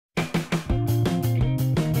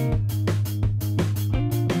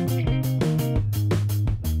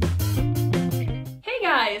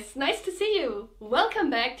Welcome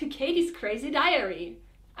back to Katie's Crazy Diary.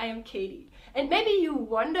 I am Katie, and maybe you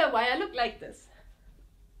wonder why I look like this.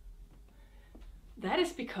 That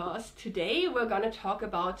is because today we're gonna talk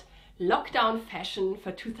about lockdown fashion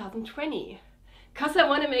for 2020. Because I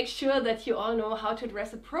want to make sure that you all know how to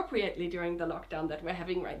dress appropriately during the lockdown that we're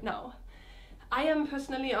having right now. I am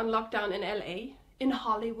personally on lockdown in LA, in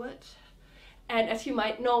Hollywood. And as you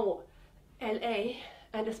might know, LA,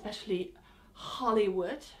 and especially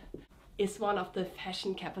Hollywood, is one of the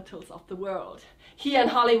fashion capitals of the world. Here in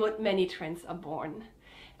Hollywood, many trends are born.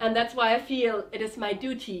 And that's why I feel it is my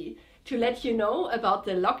duty to let you know about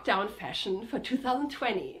the lockdown fashion for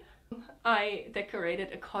 2020. I decorated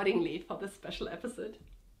accordingly for this special episode.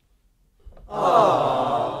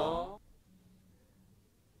 Aww.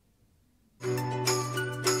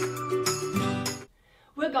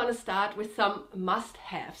 We're gonna start with some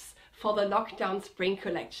must-haves for the lockdown spring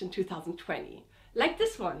collection 2020. Like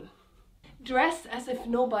this one. Dress as if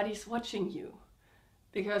nobody's watching you.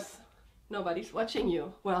 Because nobody's watching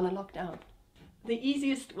you. We're on a lockdown. The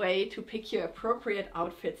easiest way to pick your appropriate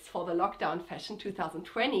outfits for the lockdown fashion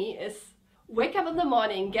 2020 is wake up in the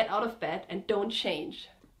morning, get out of bed and don't change.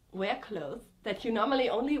 Wear clothes that you normally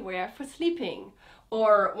only wear for sleeping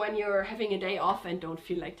or when you're having a day off and don't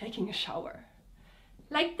feel like taking a shower.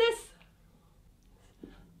 Like this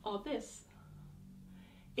or this.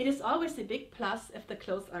 It is always a big plus if the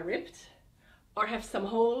clothes are ripped or have some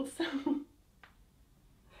holes.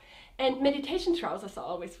 And meditation trousers are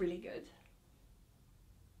always really good.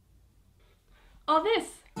 Or this.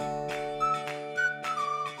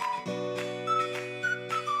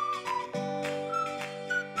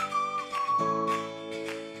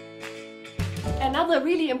 Another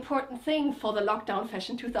really important thing for the lockdown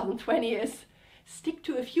fashion 2020 is stick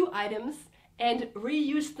to a few items and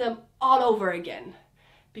reuse them all over again.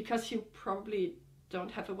 Because you probably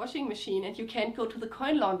don't have a washing machine and you can't go to the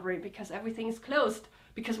coin laundry because everything is closed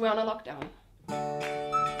because we're on a lockdown.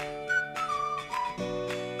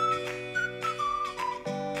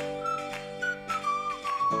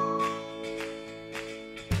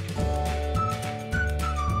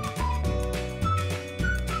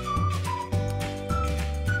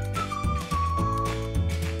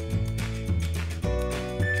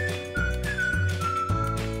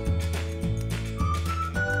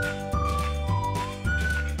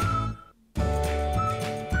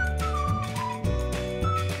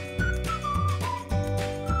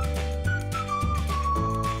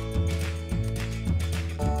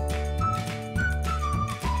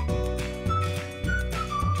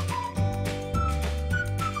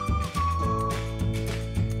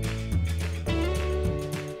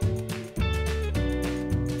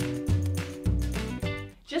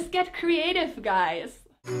 Just get creative, guys!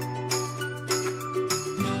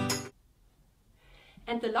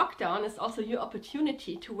 And the lockdown is also your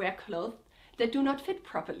opportunity to wear clothes that do not fit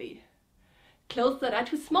properly. Clothes that are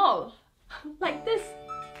too small, like this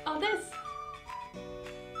or this.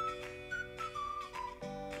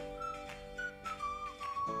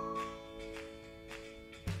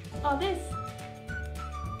 Or this.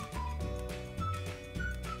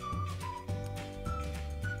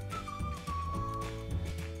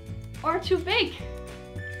 Or too big,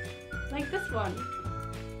 like this one.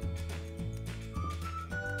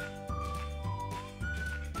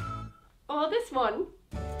 Or this one.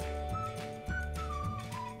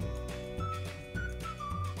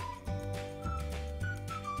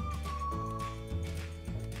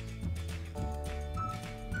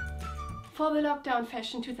 For the lockdown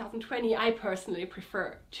fashion 2020, I personally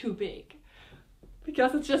prefer too big,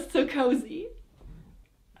 because it's just so cozy.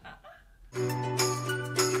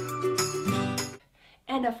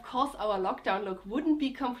 And of course our lockdown look wouldn't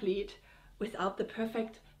be complete without the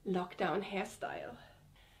perfect lockdown hairstyle.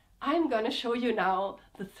 I'm gonna show you now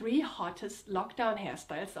the 3 hottest lockdown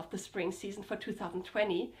hairstyles of the spring season for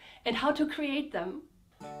 2020 and how to create them.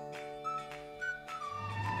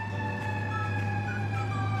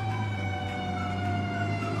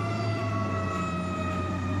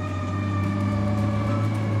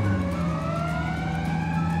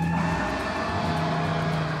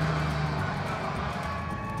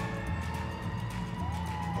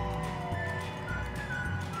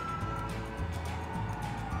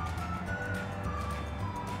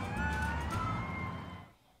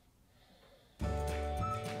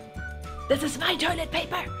 This is my toilet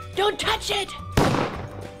paper! Don't touch it!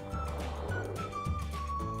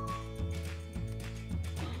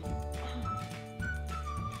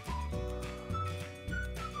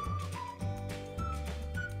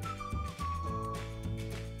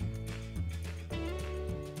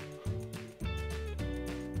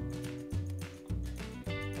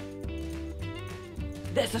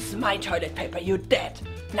 This is my toilet paper, you're dead.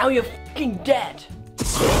 Now you're fucking dead.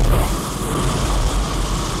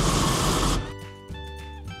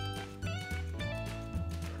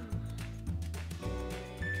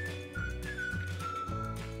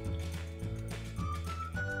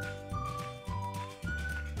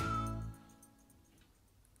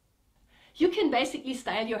 You can basically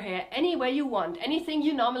style your hair any way you want, anything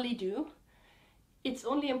you normally do. It's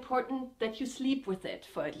only important that you sleep with it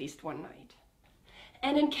for at least one night.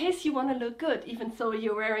 And in case you want to look good, even though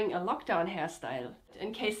you're wearing a lockdown hairstyle,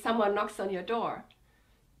 in case someone knocks on your door.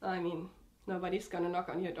 I mean, nobody's gonna knock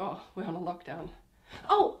on your door, we're on a lockdown.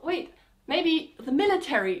 Oh, wait, maybe the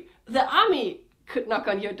military, the army could knock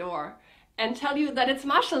on your door and tell you that it's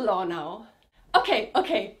martial law now.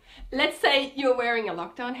 Okay, let's say you're wearing a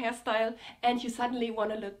lockdown hairstyle and you suddenly want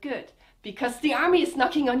to look good because the army is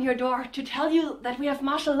knocking on your door to tell you that we have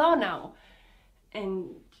martial law now.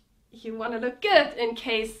 And you want to look good in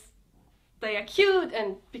case they are cute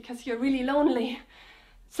and because you're really lonely.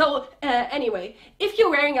 So anyway, if you're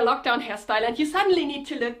wearing a lockdown hairstyle and you suddenly need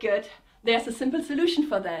to look good, there's a simple solution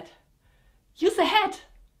for that. Use a hat,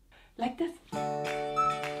 like this.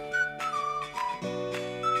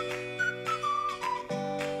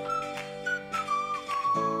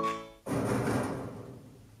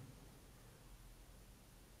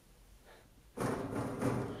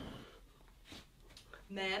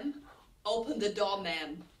 Ma'am, open the door,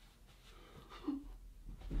 ma'am.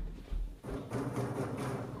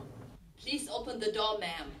 Please open the door,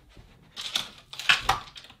 ma'am.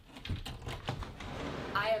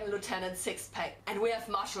 I am Lieutenant Sixpack, and we have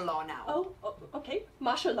martial law now. Oh, okay,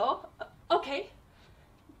 martial law. Okay.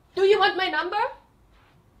 Do you want my number?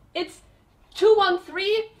 It's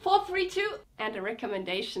 213-432. And a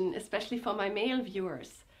recommendation, especially for my male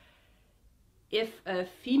viewers. If a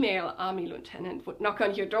female army lieutenant would knock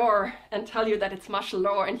on your door and tell you that it's martial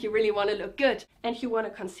law and you really want to look good and you want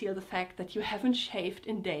to conceal the fact that you haven't shaved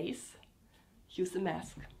in days, use a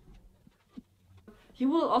mask. You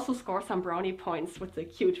will also score some brownie points with the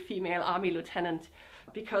cute female army lieutenant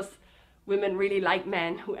because women really like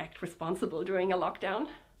men who act responsible during a lockdown.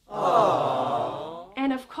 Aww.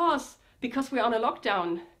 And of course, because we're on a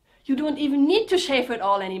lockdown, you don't even need to shave at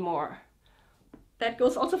all anymore. That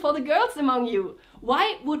goes also for the girls among you.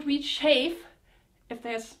 Why would we shave if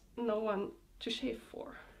there's no one to shave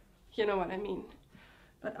for? You know what I mean.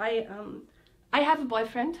 But I have a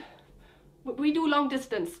boyfriend. We do long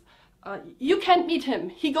distance. You can't meet him.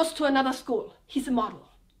 He goes to another school. He's a model.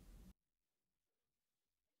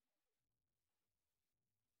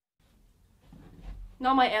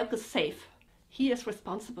 Now my elk is safe. He is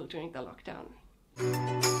responsible during the lockdown.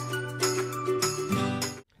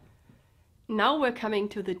 Now we're coming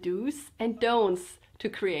to the do's and don'ts to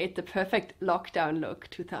create the perfect lockdown look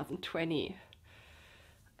 2020.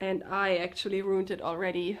 And I actually ruined it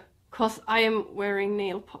already, cause I am wearing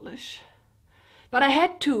nail polish. But I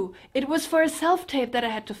had to. It was for a self-tape that I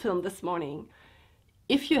had to film this morning.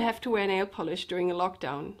 If you have to wear nail polish during a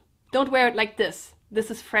lockdown, don't wear it like this.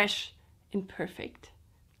 This is fresh and perfect.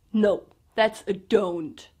 No, that's a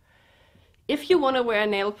don't. If you want to wear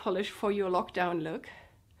nail polish for your lockdown look,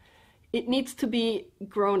 it needs to be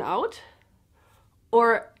grown out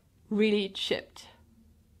or really chipped.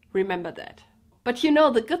 Remember that. But you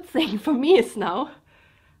know, the good thing for me is now,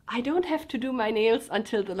 I don't have to do my nails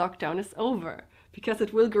until the lockdown is over, because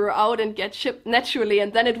it will grow out and get chipped naturally,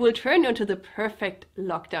 and then it will turn into the perfect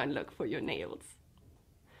lockdown look for your nails.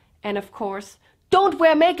 And of course, don't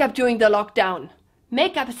wear makeup during the lockdown.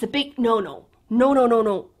 Makeup is a big no-no.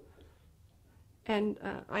 No. And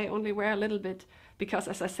I only wear a little bit because,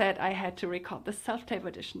 as I said, I had to record the self-tape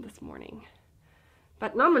edition this morning.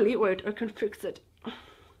 But normally, wait, I can fix it.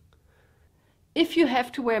 If you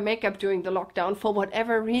have to wear makeup during the lockdown for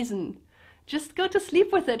whatever reason, just go to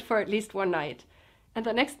sleep with it for at least one night. And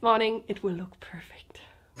the next morning, it will look perfect.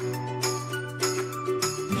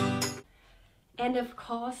 And of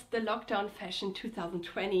course, the lockdown fashion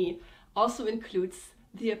 2020 also includes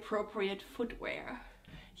the appropriate footwear.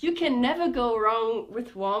 You can never go wrong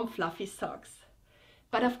with warm, fluffy socks.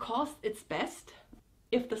 But of course, it's best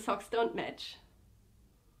if the socks don't match.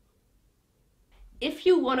 If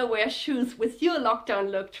you want to wear shoes with your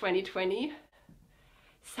lockdown look 2020,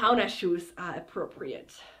 sauna shoes are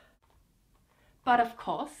appropriate. But of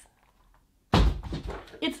course,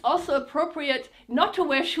 it's also appropriate not to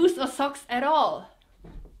wear shoes or socks at all.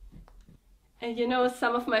 And you know,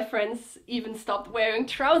 some of my friends even stopped wearing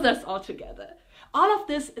trousers altogether. All of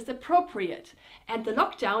this is appropriate, and the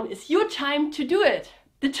lockdown is your time to do it.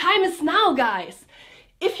 The time is now, guys.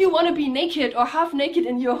 If you want to be naked or half naked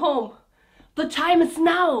in your home, the time is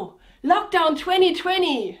now. Lockdown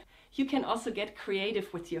 2020! You can also get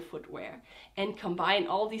creative with your footwear and combine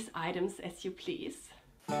all these items as you please.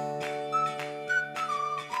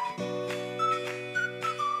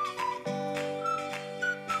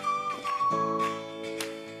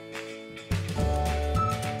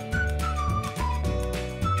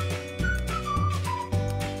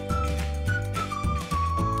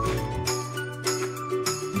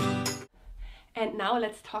 And now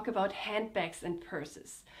let's talk about handbags and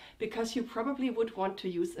purses, because you probably would want to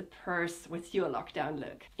use a purse with your lockdown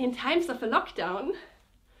look. In times of a lockdown,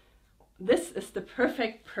 this is the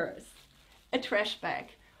perfect purse. A trash bag,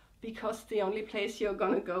 because the only place you're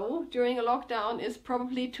gonna go during a lockdown is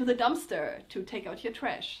probably to the dumpster to take out your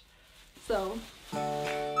trash. So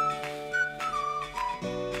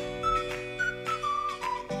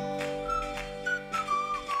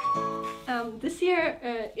this here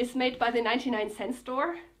is made by the 99-cent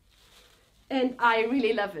store, and I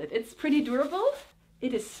really love it. It's pretty durable,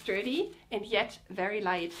 it is sturdy and yet very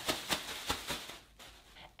light.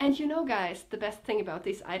 And you know guys, the best thing about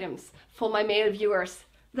these items for my male viewers,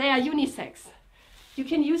 they are unisex. You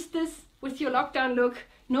can use this with your lockdown look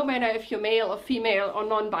no matter if you're male or female or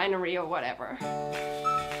non-binary or whatever.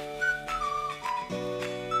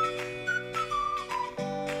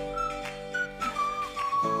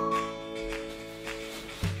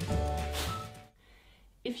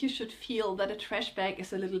 If you should feel that a trash bag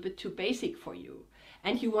is a little bit too basic for you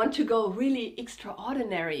and you want to go really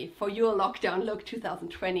extraordinary for your lockdown look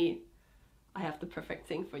 2020, I have the perfect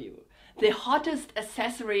thing for you. The hottest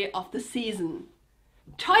accessory of the season.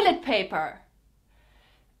 Toilet paper!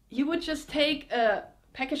 You would just take a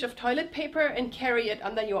package of toilet paper and carry it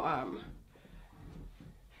under your arm.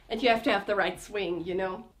 And you have to have the right swing, you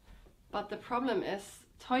know. But the problem is,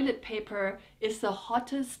 toilet paper is the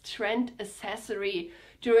hottest trend accessory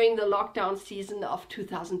during the lockdown season of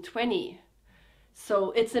 2020.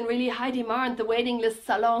 So it's in really high demand, the waiting lists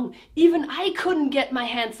are long. Even I couldn't get my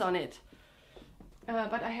hands on it.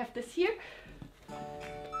 But I have this here.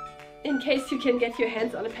 In case you can get your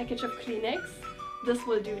hands on a package of Kleenex, this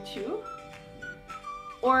will do too.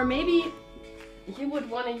 Or maybe you would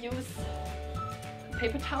want to use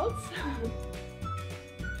paper towels.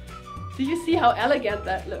 Do you see how elegant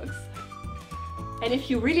that looks? And if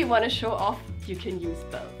you really want to show off, you can use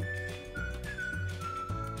both.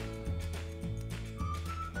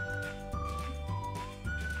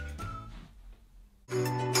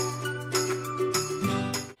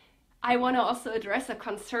 I want to also address a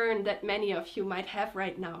concern that many of you might have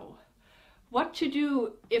right now. What to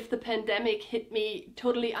do if the pandemic hit me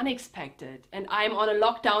totally unexpected and I'm on a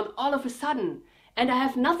lockdown all of a sudden and I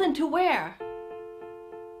have nothing to wear?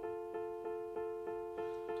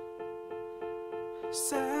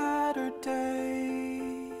 Saturday,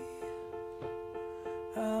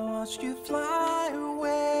 I watched you fly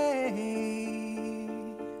away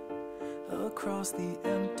across the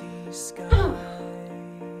empty sky.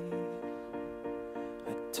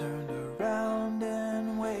 I turned around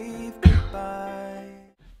and waved goodbye.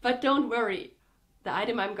 But don't worry, the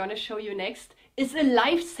item I'm gonna show you next is a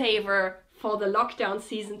lifesaver for the lockdown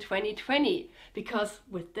season 2020, because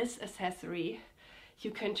with this accessory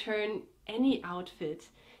you can turn any outfit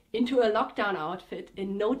into a lockdown outfit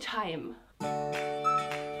in no time.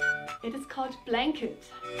 It is called blanket.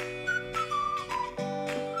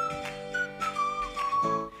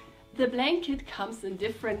 The blanket comes in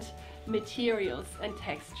different materials and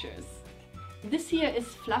textures. This here is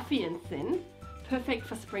fluffy and thin, perfect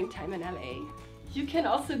for springtime in LA. You can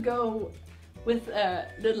also go with a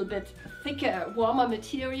little bit thicker, warmer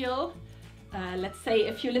material. Let's say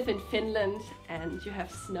if you live in Finland and you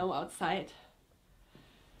have snow outside.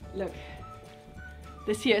 Look,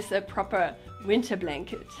 this here is a proper winter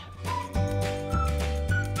blanket.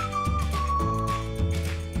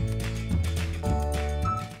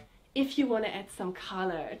 If you want to add some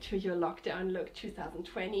color to your lockdown look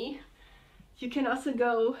 2020, you can also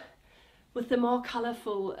go with the more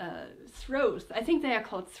colorful throws. I think they are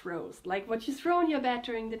called throws, like what you throw on your bed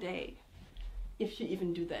during the day, if you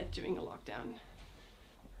even do that during a lockdown.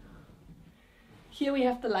 Here we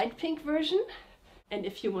have the light pink version, and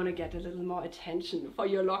if you want to get a little more attention for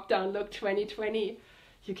your lockdown look 2020,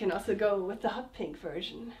 you can also go with the hot pink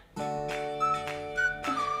version.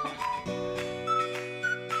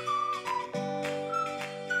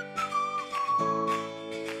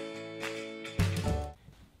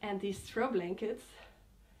 And these throw blankets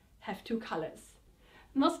have two colors.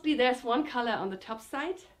 Mostly there's one color on the top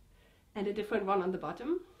side and a different one on the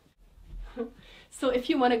bottom. So if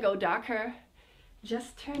you want to go darker,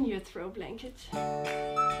 just turn your throw blanket.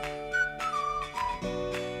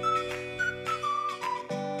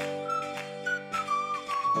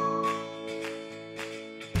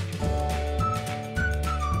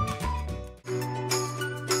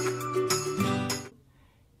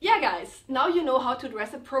 now you know how to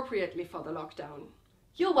dress appropriately for the lockdown.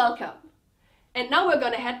 You're welcome. And now we're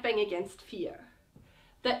gonna headbang against fear.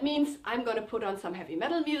 That means I'm gonna put on some heavy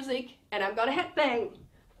metal music and I'm gonna headbang.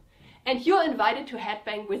 And you're invited to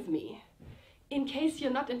headbang with me. In case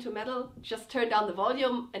you're not into metal, just turn down the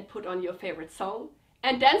volume and put on your favorite song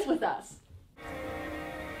and dance with us.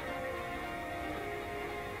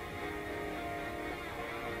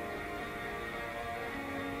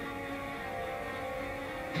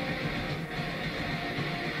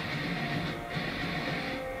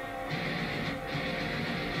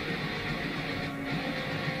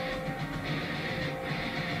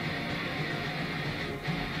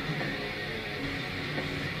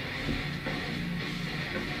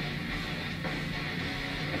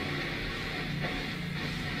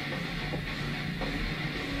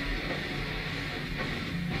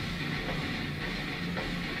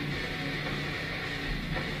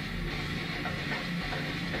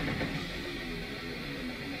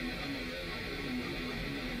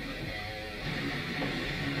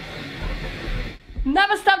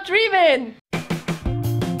 Never stop dreaming!